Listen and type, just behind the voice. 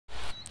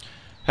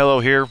Hello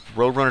here,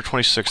 Roadrunner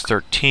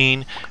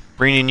 2613,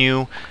 bringing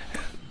you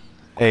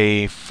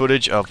a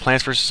footage of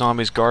Plants vs.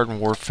 Zombies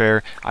Garden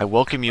Warfare. I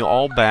welcome you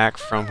all back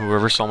from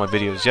whoever saw my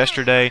videos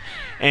yesterday,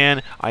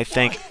 and I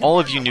thank all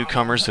of you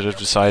newcomers that have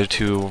decided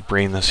to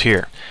bring this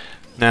here.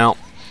 Now,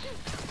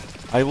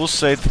 I will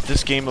say that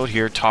this game mode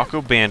here,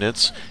 Taco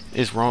Bandits,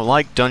 is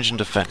like Dungeon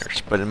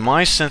Defenders, but in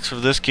my sense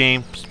of this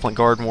game,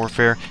 Garden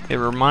Warfare, it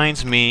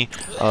reminds me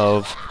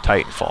of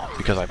Titanfall,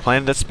 because I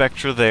planted that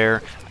Spectre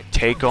there, I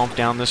take off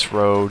down this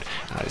road,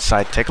 and I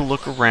decide to take a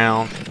look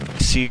around, I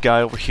see a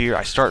guy over here,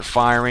 I start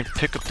firing,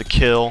 pick up the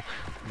kill,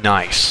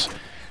 nice.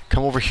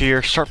 Come over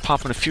here, start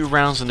popping a few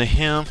rounds into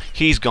him,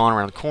 he's gone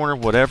around the corner,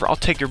 whatever, I'll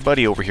take your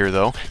buddy over here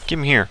though, give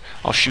him here,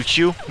 I'll shoot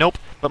you, nope.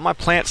 But my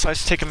plant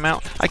decides to take him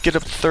out. I get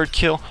up the third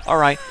kill.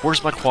 Alright,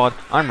 where's my quad?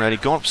 I'm ready.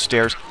 Going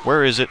upstairs.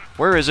 Where is it?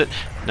 Where is it?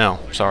 No,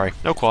 sorry.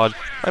 No quad.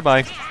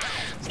 Bye-bye.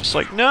 Just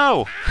like,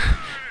 no!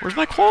 Where's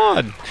my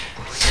quad?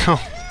 So,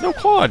 no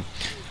quad.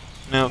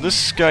 Now,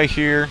 this guy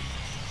here,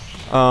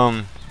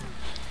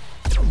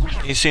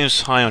 he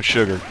seems high on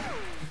sugar.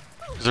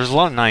 There's a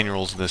lot of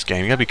 9-year-olds in this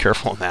game. You gotta be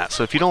careful on that.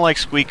 So if you don't like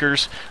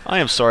squeakers, I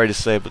am sorry to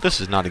say, but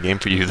this is not a game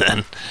for you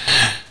then.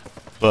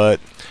 But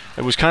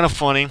it was kind of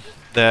funny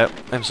that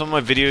in some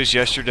of my videos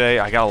yesterday,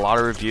 I got a lot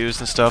of reviews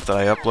and stuff that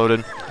I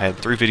uploaded. I had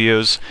 3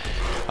 videos.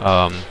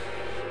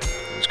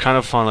 It was kind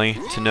of funny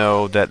to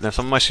know that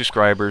some of my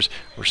subscribers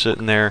were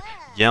sitting there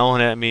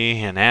yelling at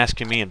me and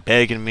asking me and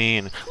begging me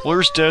and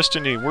where's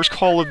Destiny? Where's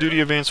Call of Duty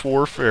Advanced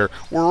Warfare?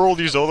 Where are all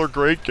these other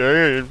great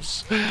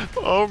games?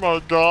 Oh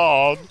my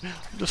god.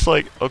 I'm just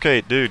like,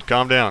 okay, dude,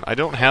 calm down. I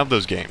don't have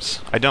those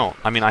games. I don't.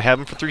 I mean, I have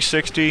them for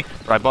 360,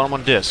 but I bought them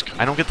on disc.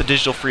 I don't get the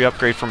digital free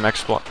upgrade from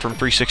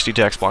 360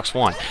 to Xbox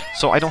One.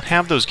 So I don't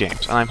have those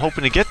games. And I'm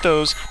hoping to get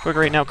those, but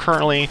right now,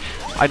 currently,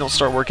 I don't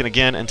start working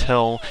again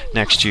until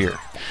next year.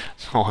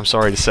 So I'm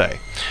sorry to say.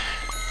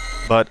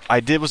 But I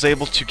was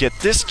able to get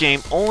this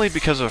game only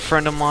because of a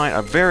friend of mine,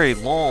 a very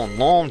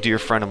long dear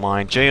friend of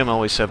mine,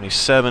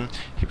 JMLA77.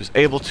 He was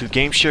able to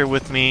game share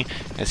with me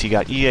as he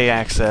got EA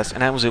access,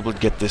 and I was able to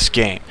get this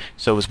game.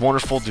 So it was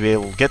wonderful to be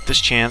able to get this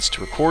chance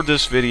to record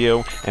this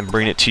video and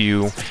bring it to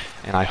you.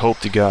 And I hope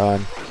to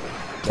God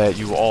that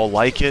you all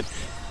like it,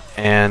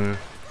 and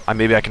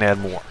maybe I can add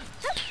more.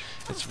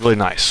 It's really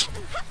nice.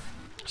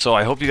 So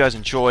I hope you guys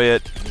enjoy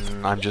it,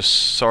 and I'm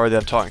just sorry that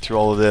I'm talking through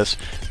all of this,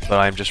 but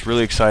I'm just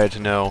really excited to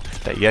know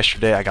that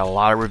yesterday I got a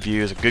lot of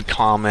reviews, good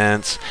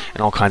comments,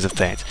 and all kinds of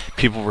things.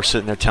 People were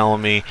sitting there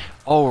telling me,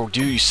 oh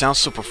dude, you sound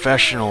so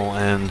professional,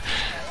 and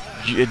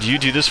do you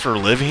do this for a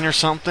living or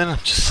something? I'm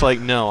just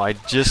like, no,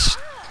 I've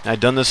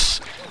done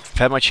this, I've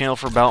had my channel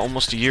for about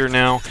almost a year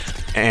now,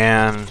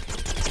 and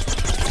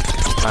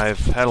I've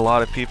had a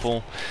lot of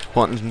people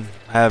wanting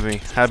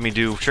have me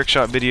do trick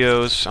shot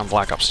videos on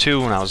Black Ops 2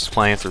 when I was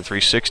playing through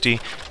 360,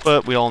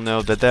 but we all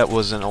know that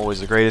wasn't always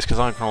the greatest because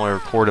I can only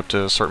record up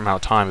to a certain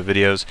amount of time of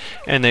videos,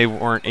 and they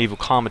weren't able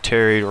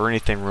commentary or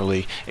anything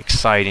really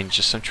exciting,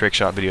 just some trick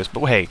shot videos.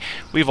 But hey,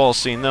 we've all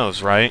seen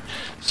those, right?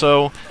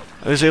 So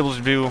I was able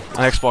to do on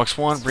Xbox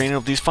One, bringing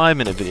up these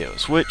 5-minute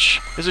videos,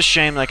 which is a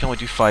shame that I can only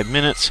do 5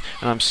 minutes,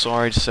 and I'm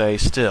sorry to say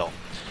still.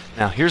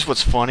 Now here's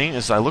what's funny,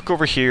 is I look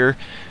over here,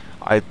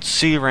 I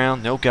see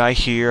around, no guy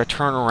here, I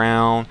turn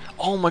around,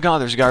 oh my god,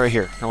 there's a guy right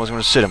here, I was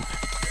going to sit him.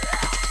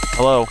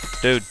 Hello,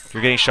 dude,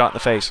 you're getting shot in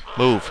the face,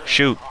 move,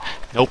 shoot,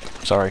 nope,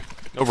 sorry,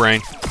 no brain,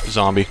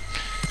 zombie,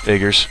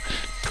 figures.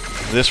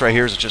 This right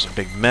here is just a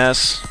big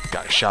mess,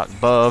 got a shot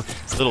above,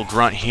 little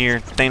grunt here,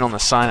 thing on the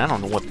side, I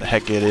don't know what the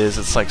heck it is,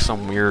 it's like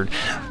some weird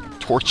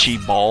torchy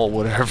ball,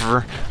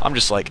 whatever. I'm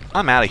just like,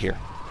 I'm out of here,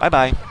 bye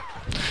bye.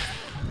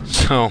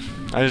 So,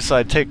 I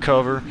decided to take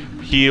cover,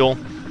 heal.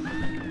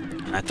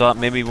 I thought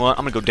maybe, well,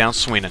 I'm going to go down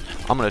swinging.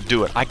 I'm going to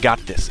do it. I got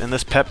this. And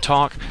this pep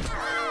talk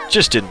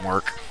just didn't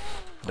work.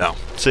 No.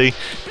 See?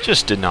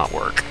 Just did not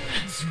work.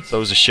 So it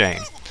was a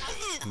shame.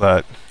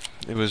 But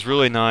it was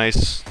really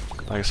nice,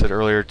 like I said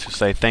earlier, to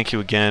say thank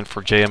you again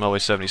for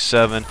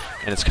JMLA77.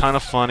 And it's kind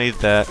of funny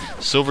that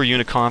Silver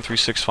Unicorn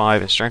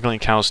 365 and Strangling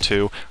Cows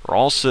 2 are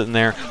all sitting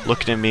there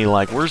looking at me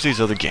like, where's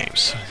these other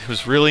games? It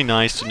was really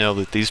nice to know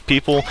that these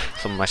people,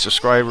 some of my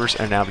subscribers,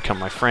 and now become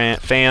my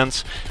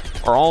fans,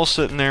 are all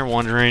sitting there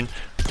wondering,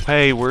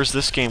 hey, where's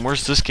this game?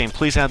 Where's this game?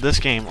 Please add this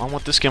game. I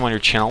want this game on your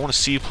channel. I want to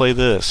see you play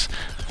this.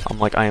 I'm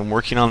like, I am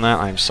working on that.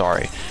 I'm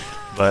sorry.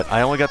 But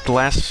I only got the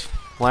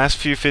last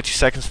few 50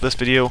 seconds of this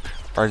video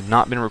are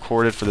not been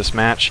recorded for this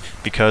match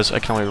because I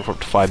can only record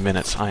up to 5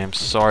 minutes. I am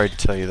sorry to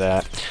tell you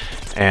that.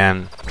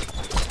 And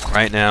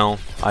right now,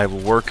 I will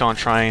work on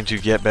trying to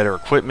get better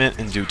equipment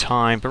in due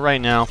time, but right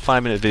now,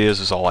 5-minute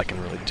videos is all I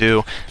can really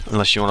do,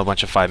 unless you want a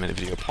bunch of 5-minute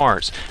video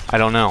parts. I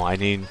don't know, I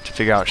need to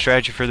figure out a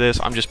strategy for this.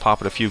 I'm just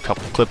popping a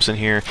couple of clips in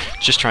here,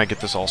 just trying to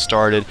get this all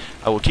started.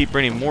 I will keep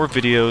bringing more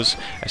videos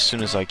as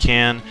soon as I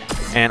can,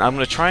 and I'm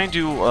going to try and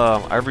do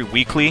every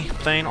weekly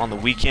thing. On the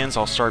weekends,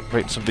 I'll start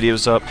putting some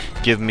videos up,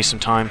 giving me some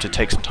time to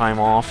take some time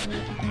off.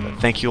 But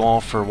thank you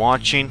all for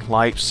watching.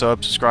 Like,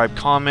 subscribe,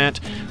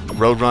 comment.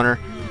 Roadrunner,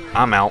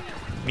 I'm out.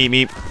 Meep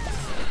meep.